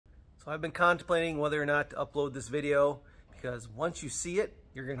So I've been contemplating whether or not to upload this video, because once you see it,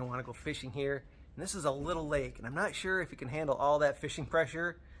 you're going to want to go fishing here. And this is a little lake, and I'm not sure if it can handle all that fishing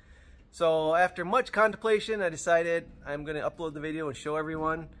pressure. So after much contemplation, I decided I'm going to upload the video and show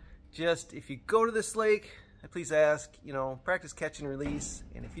everyone. Just if you go to this lake, I please ask, practice catch and release.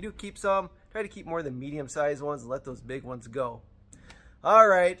 And if you do keep some, try to keep more than medium-sized ones and let those big ones go. All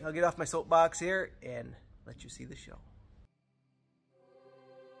right, I'll get off my soapbox here and let you see the show.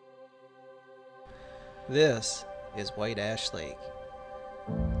 This is White Ash Lake,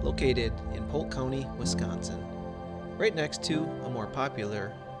 located in Polk County, Wisconsin, right next to a more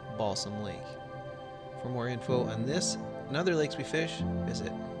popular Balsam Lake. For more info on this and other lakes we fish,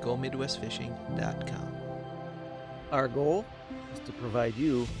 visit GoMidwestFishing.com. Our goal is to provide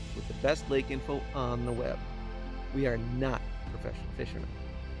you with the best lake info on the web. We are not professional fishermen,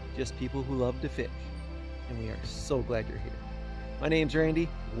 just people who love to fish, and we are so glad you're here. My name's Randy.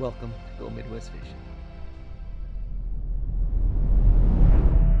 Welcome to Go Midwest Fishing.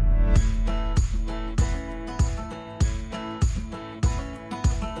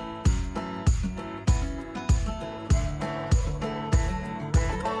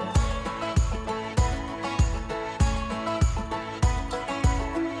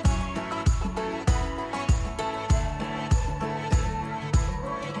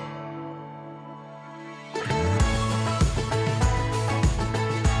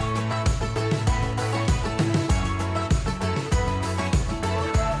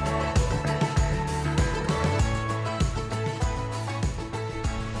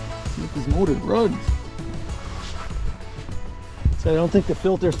 These motor runs. So I don't think the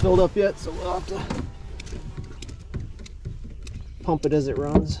filter's filled up yet, so we'll have to pump it as it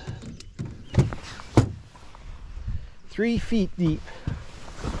runs. 3 feet deep.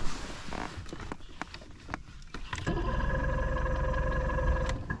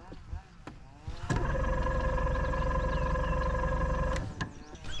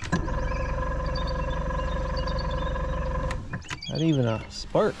 Not even a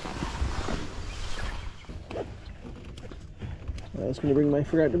spark. I was going to bring my,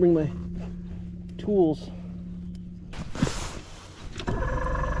 forgot to bring my tools.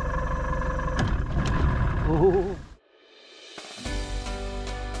 Oh.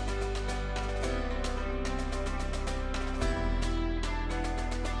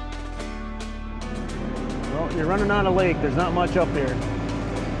 Well, you're running on a lake. There's not much up here.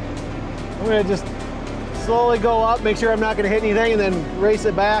 I'm going to just slowly go up, make sure I'm not going to hit anything, and then race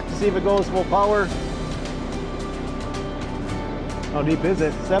it back to see if it goes full power. How deep is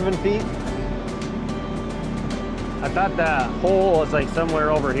it? 7 feet? I thought the hole was like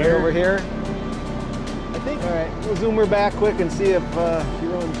somewhere over here. Right over here? I think. All right, we'll zoom her back quick and see if she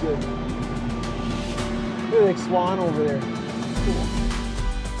runs good. Look at the swan over there. Cool.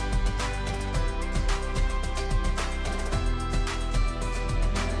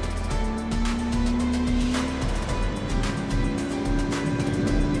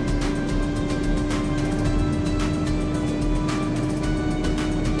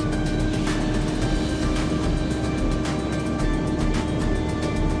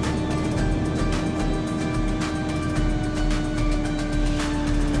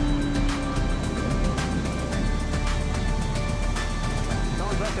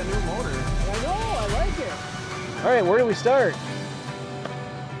 All right, where do we start?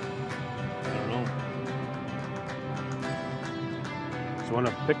 I don't know. Just want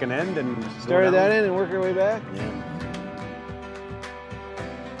to pick an end and start at that end and work our way back? Yeah.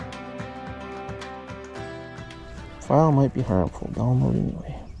 File might be harmful. Download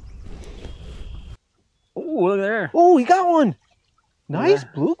anyway. Oh, look there. Oh, he got one. Nice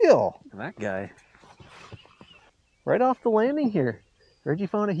bluegill. That guy. Right off the landing here. Reggie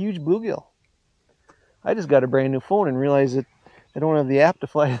found a huge bluegill. I just got a brand new phone and realized that I don't have the app to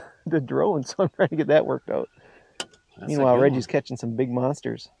fly the drone, so I'm trying to get that worked out. That's Meanwhile, Reggie's catching some big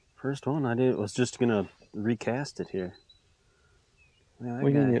monsters. First one I did was just gonna recast it here.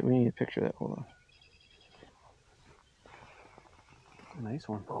 We need a picture of that. Hold on. Nice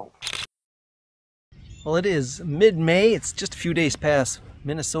one. Oh. Well, it is mid-May. It's just a few days past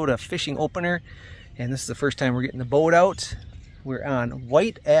Minnesota fishing opener, and this is the first time we're getting the boat out. We're on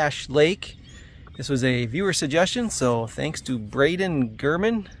White Ash Lake. This was a viewer suggestion, so thanks to Braden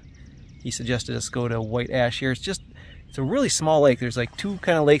Gurman. He suggested us go to White Ash here. It's a really small lake. There's like 2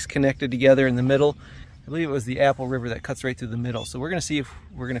 kind of lakes connected together in the middle. I believe it was the Apple River that cuts right through the middle. So we're going to see if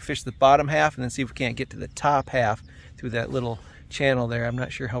we're going to fish the bottom half and then see if we can't get to the top half through that little channel there. I'm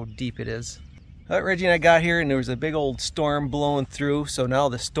not sure how deep it is. Reggie and I got here and there was a big old storm blowing through. So now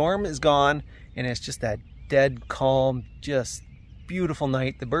the storm is gone and it's just that dead calm, just beautiful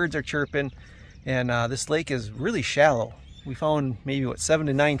night. The birds are chirping, and this lake is really shallow. We found maybe, what, 7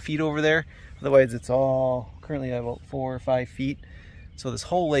 to 9 feet over there. Otherwise, it's all currently about 4 or 5 feet. So this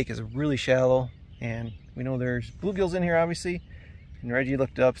whole lake is really shallow, and we know there's bluegills in here, obviously. And Reggie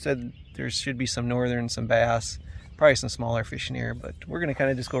looked up, said there should be some northern, some bass, probably some smaller fish in here, but we're gonna kind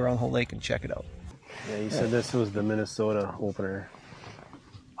of just go around the whole lake and check it out. Yeah, you said this was the Minnesota opener.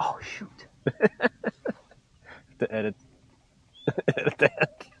 Oh, shoot. To edit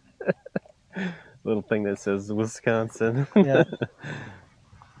that. Little thing that says Wisconsin. Yeah.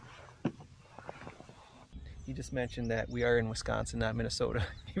 You just mentioned that we are in Wisconsin, not Minnesota.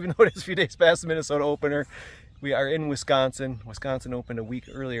 Even though it is a few days past the Minnesota opener, we are in Wisconsin. Wisconsin opened a week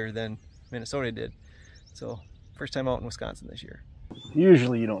earlier than Minnesota did. So, first time out in Wisconsin this year.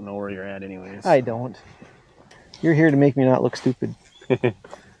 Usually you don't know where you're at anyways. I don't. You're here to make me not look stupid.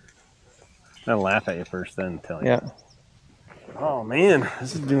 I'll laugh at you first, then tell you. Yeah. Oh man,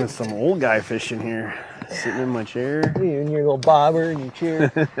 this is doing some old guy fishing here. Sitting in my chair. You and your little bobber in your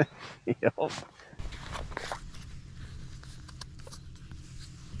chair. Yep.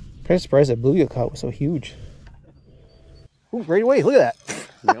 Kind of surprised that bluegill caught was so huge. Ooh, right away, look at that.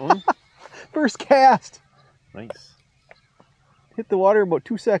 You got one? First cast. Nice. Hit the water in about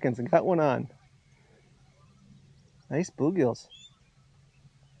 2 seconds and got one on. Nice bluegills.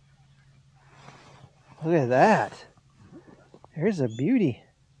 Look at that. There's a beauty.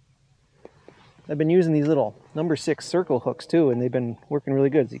 I've been using these little number 6 circle hooks too, and they've been working really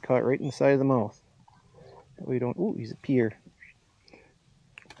good. So he caught it right in the side of the mouth. That way you don't, ooh, he's a pier.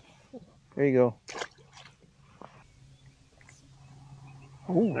 There you go.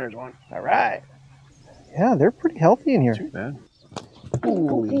 Ooh, there's one. All right. Yeah, they're pretty healthy in here. Too bad.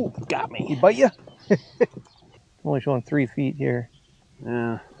 Ooh, got me. He bite you? Only showing 3 feet here.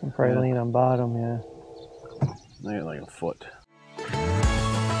 Yeah. I'm probably laying on bottom, yeah. I got like a foot.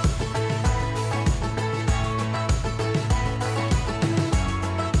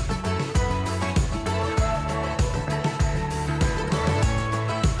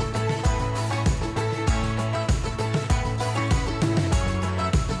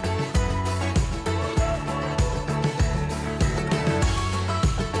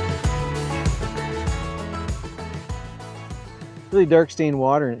 Really dark stained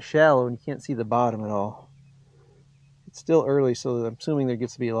water and it's shallow and you can't see the bottom at all. It's still early, so I'm assuming there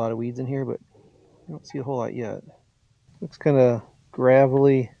gets to be a lot of weeds in here, but I don't see a whole lot yet. Looks kind of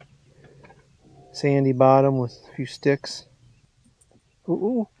gravelly, sandy bottom with a few sticks.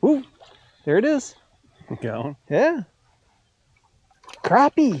 Ooh, ooh, ooh. There it is. Got one? Yeah.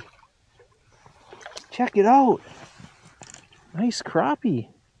 Crappie. Check it out. Nice crappie.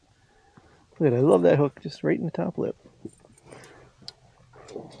 Look at it. I love that hook, just right in the top lip.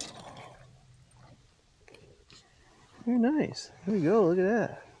 Very nice. There we go. Look at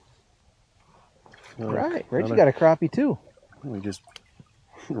that. Look, Right. Reggie got a crappie too. We just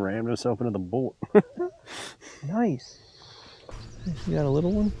rammed us up into the boat. Nice. You got a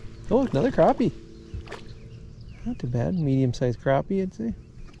little one? Oh, another crappie. Not too bad. Medium-sized crappie, I'd say.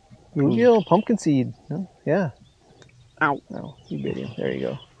 Bluegill, pumpkin seed. No? Yeah. Ow. Oh, you bit him. There you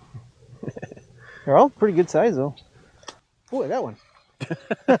go. They're all pretty good size though. Oh, I got one.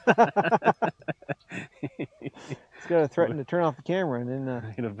 It's got to threaten to turn off the camera and then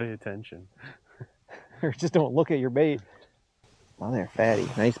I'm gonna pay attention. or just don't look at your bait. Oh, they're fatty.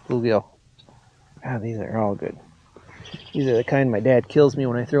 Nice bluegill. Ah, these are all good. These are the kind my dad kills me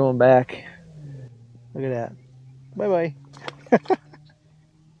when I throw them back. Look at that. Bye-bye.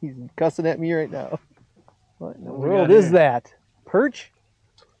 He's cussing at me right now. What in the world is that? Perch?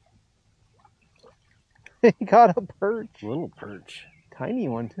 He caught a perch. Little perch. Tiny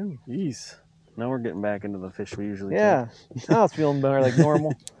one too. Jeez. Now we're getting back into the fish we usually Yeah. Now it's feeling more like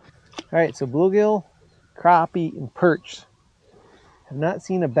normal. Alright, so bluegill, crappie, and perch. Have not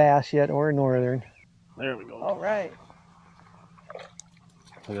seen a bass yet or a northern. take. There we go. Alright.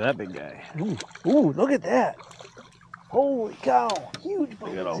 Look at that big guy. Ooh, look at that. Holy cow. Huge Look at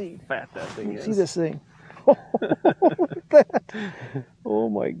pumpkin how seed. fat that thing is. See this thing? Look at that. Oh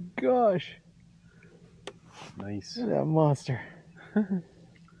my gosh. Nice. Look at that monster.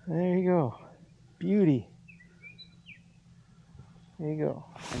 There you go. Beauty. There you go.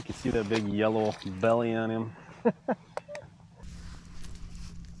 You can see that big yellow belly on him.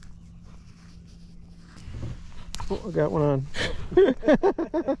 Oh, I got one on. You're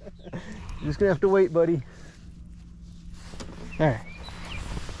just gonna have to wait, buddy. Alright.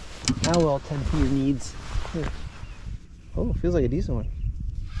 Now we'll tend to your needs. Here. Oh, feels like a decent one.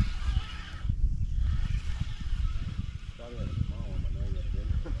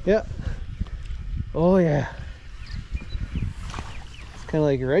 Yeah. Oh yeah. kind of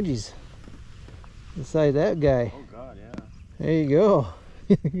like Reggie's. Inside that guy. Oh God, yeah. There you go.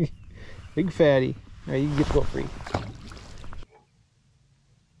 Big fatty. All right, you can get to go free.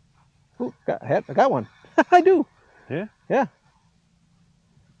 Oh, I got one. I do. Yeah? Yeah.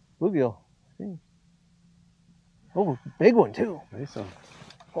 Bluegill. Oh, big one too. Nice one.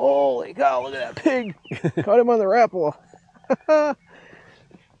 Holy cow, look at that pig. Caught him on the Rapala.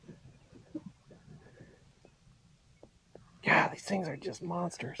 God, these things are just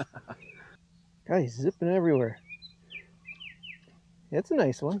monsters. God, he's zipping everywhere. That's a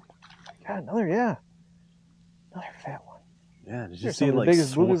nice one. God, another fat one. Yeah, did you They're see some of the like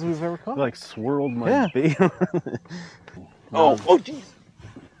biggest bluegill we've ever caught. like swirled my bait? Oh, jeez.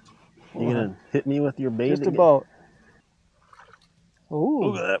 You gonna hit me with your bait? Just again? about. Oh,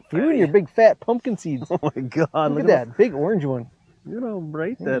 look at that! you and your big fat pumpkin seeds. Oh my God! Look at that big orange one. Look at how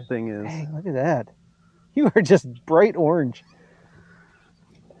bright that thing is. Dang, look at that. You are just bright orange.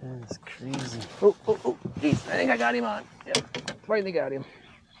 That's crazy. Oh, geez, I think I got him on. Yep, finally got him.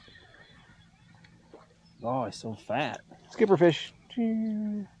 Oh, he's so fat. Skipperfish.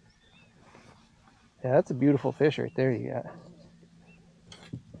 Yeah, that's a beautiful fish right there you got.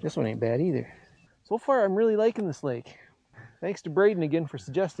 This one ain't bad either. So far, I'm really liking this lake. Thanks to Braden again for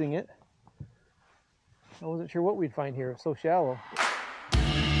suggesting it. I wasn't sure what we'd find here. It's so shallow.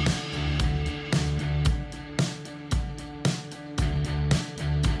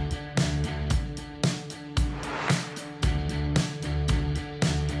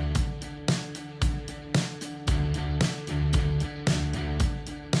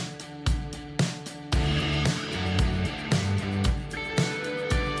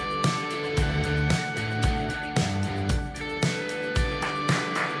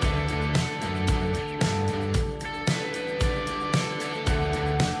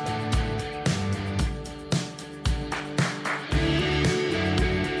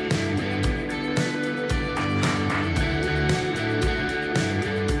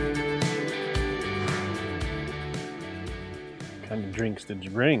 What kind of drinks did you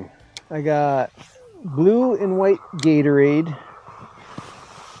bring? I got blue and white Gatorade,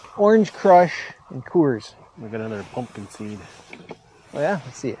 orange Crush, and Coors. We got another pumpkin seed. Oh yeah,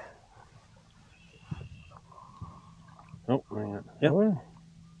 let's see it. Oh, hang on. Yep.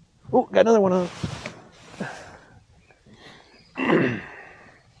 Oh, got another one on.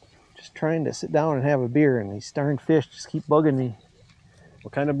 Just trying to sit down and have a beer, and these darn fish just keep bugging me.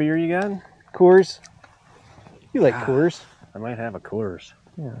 What kind of beer you got? Coors. You like Coors? I might have a Coors.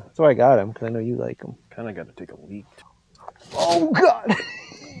 Yeah, that's why I got them, because I know you like them. Kind of got to take a leak. Oh, God!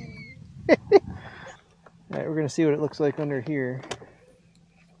 All right, we're going to see what it looks like under here.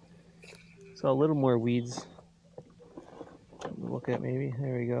 Saw a little more weeds. Look at maybe.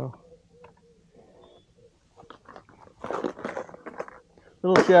 There we go. A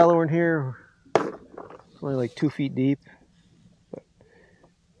little shallower in here. It's only like 2 feet deep. But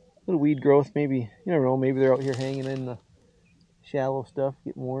a little weed growth, maybe. You never know. Maybe they're out here hanging in the shallow stuff,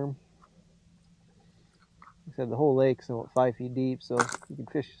 getting warm. Like I said, the whole lake's about 5 feet deep, so you can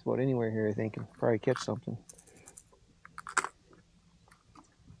fish just about anywhere here, I think, and probably catch something.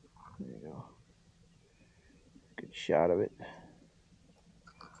 There you go. Good shot of it.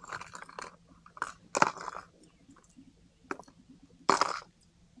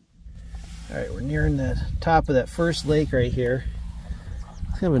 All right, we're nearing the top of that first lake right here.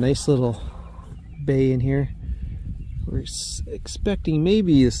 It's kind of a nice little bay in here. We're expecting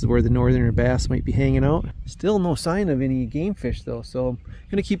maybe this is where the northern bass might be hanging out. Still no sign of any game fish though, so I'm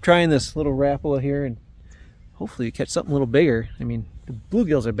gonna keep trying this little Rapala here and hopefully catch something a little bigger. I mean, the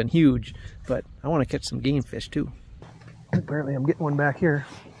bluegills have been huge, but I want to catch some game fish too. Apparently I'm getting one back here.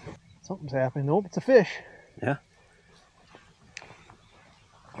 Something's happening. Nope, it's a fish. Yeah.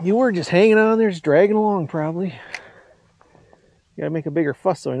 You were just hanging on there, just dragging along probably. You gotta make a bigger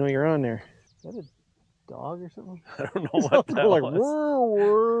fuss so I know you're on there. Is that a dog or something? I don't know what that like, was.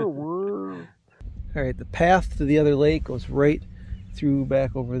 Whir, whir, whir. All right, the path to the other lake goes right through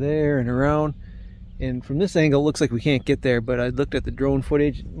back over there and around. And from this angle, it looks like we can't get there, but I looked at the drone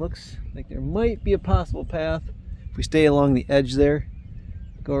footage. It looks like there might be a possible path if we stay along the edge there,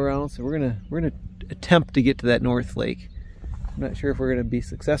 go around. So we're gonna attempt to get to that north lake. I'm not sure if we're gonna be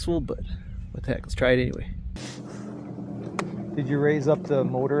successful, but what the heck, let's try it anyway. Did you raise up the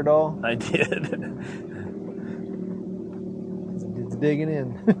motor at all? I did. It's digging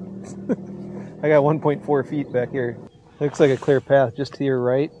in. I got 1.4 feet back here. Looks like a clear path just to your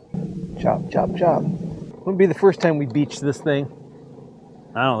right. Chop, chop, chop. Wouldn't be the first time we beached this thing.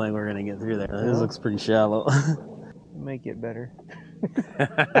 I don't think we're gonna get through there. This looks pretty shallow. It might get better.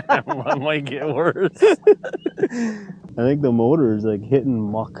 That might get worse. I think the motor is like hitting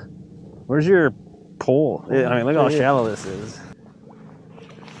muck. Where's your pole? I mean, look how shallow this is.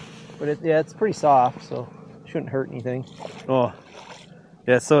 But yeah, it's pretty soft, so it shouldn't hurt anything. Oh,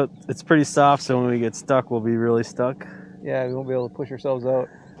 yeah. So it's pretty soft. So when we get stuck, we'll be really stuck. Yeah, we won't be able to push ourselves out.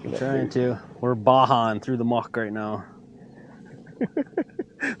 I'm trying to. We're bahaing through the muck right now.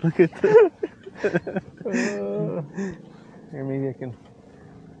 Look at this. Here, maybe I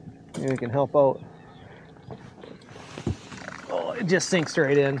can help out. Oh, it just sinks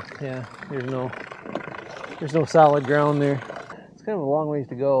right in. Yeah, there's no solid ground there. It's kind of a long ways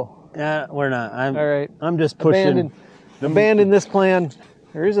to go. Yeah, we're not. All right. I'm just pushing. Abandon this plan.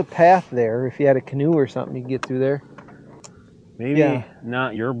 There is a path there. If you had a canoe or something, you could get through there. Maybe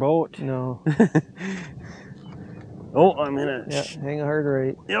not your boat. No. Oh, I'm in a... Yeah, hang a hard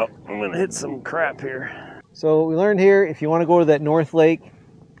right. Yep, I'm going to hit some crap here. So we learned here, if you want to go to that North Lake,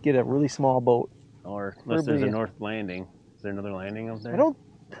 get a really small boat. Or unless there's a North Landing. Is there another landing up there?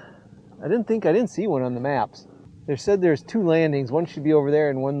 I didn't see one on the maps. They said there's 2 landings. One should be over there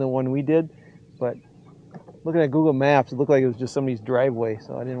and the one we did. But looking at Google Maps, it looked like it was just somebody's driveway,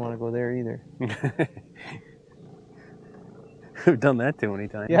 so I didn't want to go there either. We've done that too many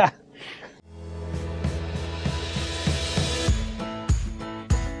times. Yeah.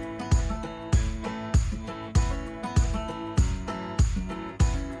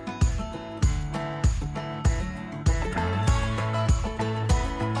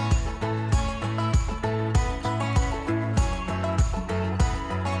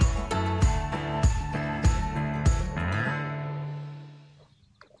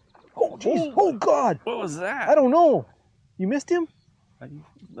 Oh, jeez. Oh, God. What was that? I don't know. You missed him?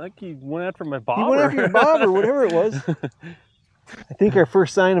 Like he went after my bobber. He went after your bobber, whatever it was. I think our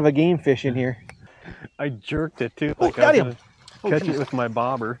first sign of a game fish in here. I jerked it too. Oh, like got I him. Catch it with my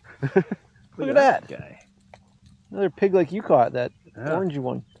bobber. Look at that guy. Another pig like you caught, that orangey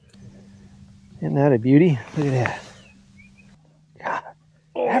one. Isn't that a beauty? Look at that. God,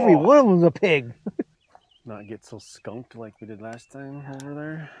 every one of them's a pig. Not get so skunked like we did last time over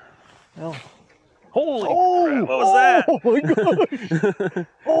there. Well, holy crap, what was that? Oh my gosh.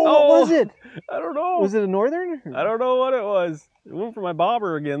 What was it? I don't know. Was it a northern? I don't know what it was. It went for my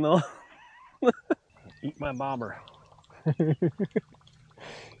bobber again though. Eat my bobber. Should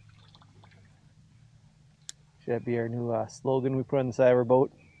that be our new slogan we put on the side of our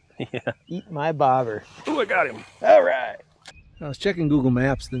boat? Yeah. Eat my bobber. Oh, I got him. All right. I was checking Google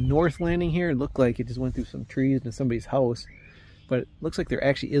Maps. The north landing here, it looked like it just went through some trees into somebody's house. But it looks like there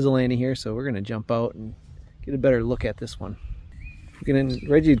actually is a landing here, so we're going to jump out and get a better look at this one. If we can,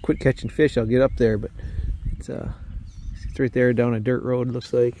 Reggie would quit catching fish, I'll get up there, but it's right there down a dirt road,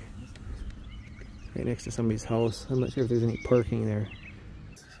 looks like. Right next to somebody's house. I'm not sure if there's any parking there.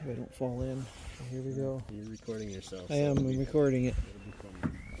 See if I don't fall in. Here we go. You're recording yourself. I am. I'm recording it.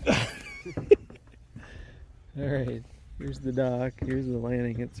 All right. Here's the dock. Here's the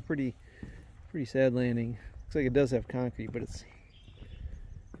landing. It's a pretty sad landing. Looks like it does have concrete, but it's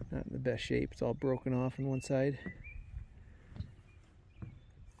not in the best shape. It's all broken off on one side.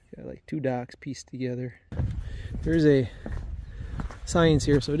 Got like 2 docks pieced together. There's a signs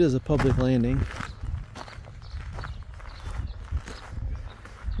here, so it is a public landing.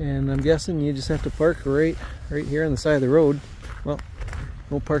 And I'm guessing you just have to park right here on the side of the road. Well,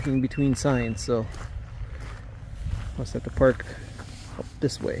 no parking between signs, so must have to park up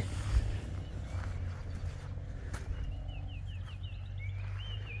this way.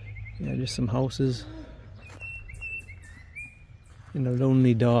 Yeah, just some houses and a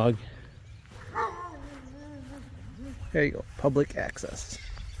lonely dog. There you go, public access.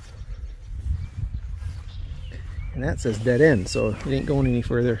 And that says dead end, so it ain't going any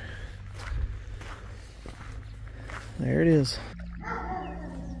further. There it is.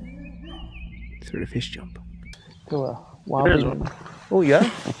 Sort of fish jump. Go a wobbly one. Oh yeah?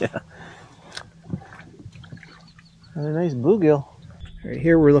 Yeah. And a nice bluegill. Right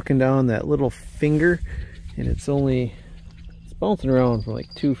here we're looking down that little finger, and it's bouncing around from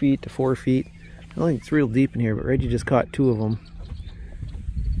like 2 feet to 4 feet. I don't think it's real deep in here, but Reggie just caught 2 of them.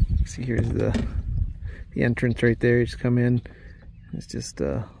 See, here's the entrance right there. You just come in. It's just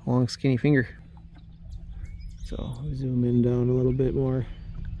a long skinny finger. So zoom in down a little bit more.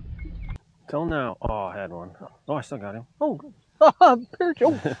 Till now. Oh, I had one. Oh, I still got him. Oh, perch.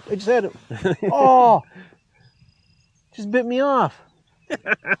 Oh, I just had it. Oh, just bit me off.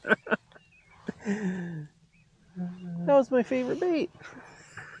 That was my favorite bait.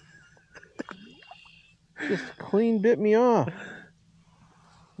 Just clean bit me off.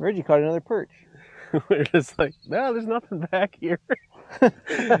 Reggie caught another perch. We're just like, no, there's nothing back here.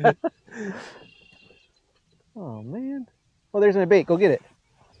 Oh man. Oh, there's my bait. Go get it.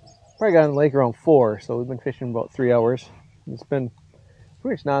 Probably got on the lake around 4, so we've been fishing about 3 hours. It's been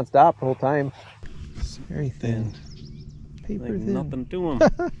pretty much non-stop the whole time. Very thin. Paper like thin. nothing to him.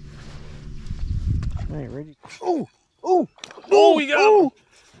 All right, Reggie. Oh! Oh! Oh, we got him!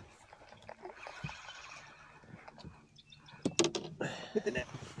 Hit the net.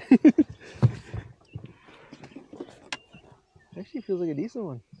 Actually feels like a decent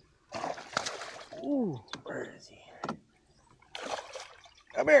one. Ooh, where is he?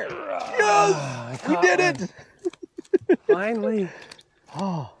 Come here. Yes! We did it! Finally.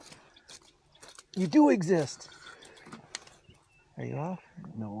 Oh, you do exist. Are you off?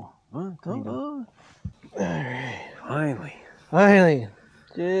 No. Huh? All right. Finally. Finally.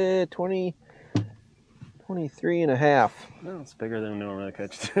 20, 23 and a half. Well, it's bigger than we normally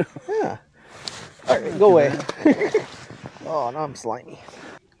catch too. Yeah. All right, go away. Oh, now I'm slimy.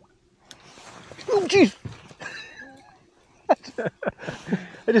 Oh, jeez.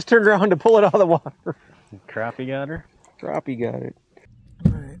 I just turned around to pull it out of the water. Crappie got her? Crappie got it.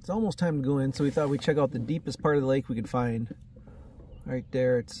 All right, it's almost time to go in, so we thought we'd check out the deepest part of the lake we could find. Right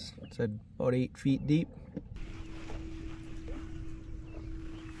there, it said about 8 feet deep.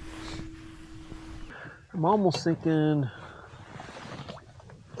 I'm almost thinking,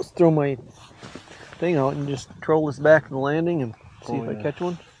 let's throw my thing out and just troll this back to the landing and see if I catch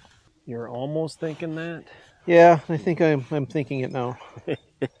one. You're almost thinking that? Yeah, I think I'm thinking it now.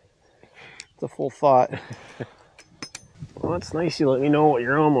 It's a full thought. Well, it's nice you let me know what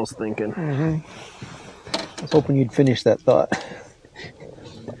you're almost thinking. I was hoping you'd finish that thought.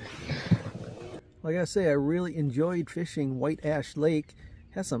 Like I say, I really enjoyed fishing White Ash Lake.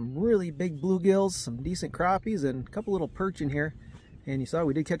 Has some really big bluegills, some decent crappies, and a couple little perch in here. And you saw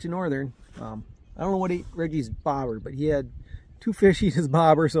we did catch a northern. I don't know what ate Reggie's bobber, but he had 2 fish eat his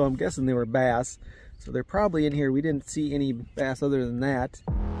bobber, so I'm guessing they were bass. So they're probably in here. We didn't see any bass other than that.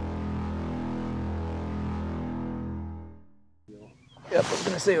 Yep, I was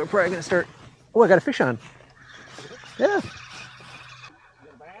gonna say we're probably gonna start. Oh, I got a fish on. Yeah.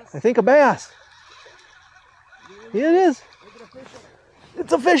 I think a bass. Yeah, it is.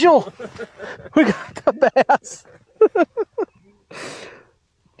 It's official. We got the bass.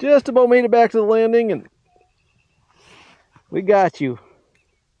 Just about made it back to the landing, and we got you.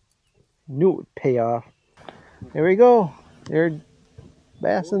 Knew it would pay off. There we go. They're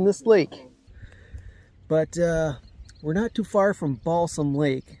bass in this lake. But we're not too far from Balsam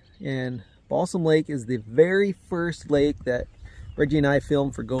Lake, and Balsam Lake is the very first lake that Reggie and I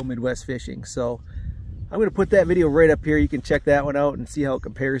filmed for Go Midwest Fishing. So I'm going to put that video right up here. You can check that one out and see how it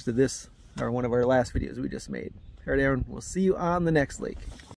compares to this, or one of our last videos we just made. All right, Aaron, we'll see you on the next lake.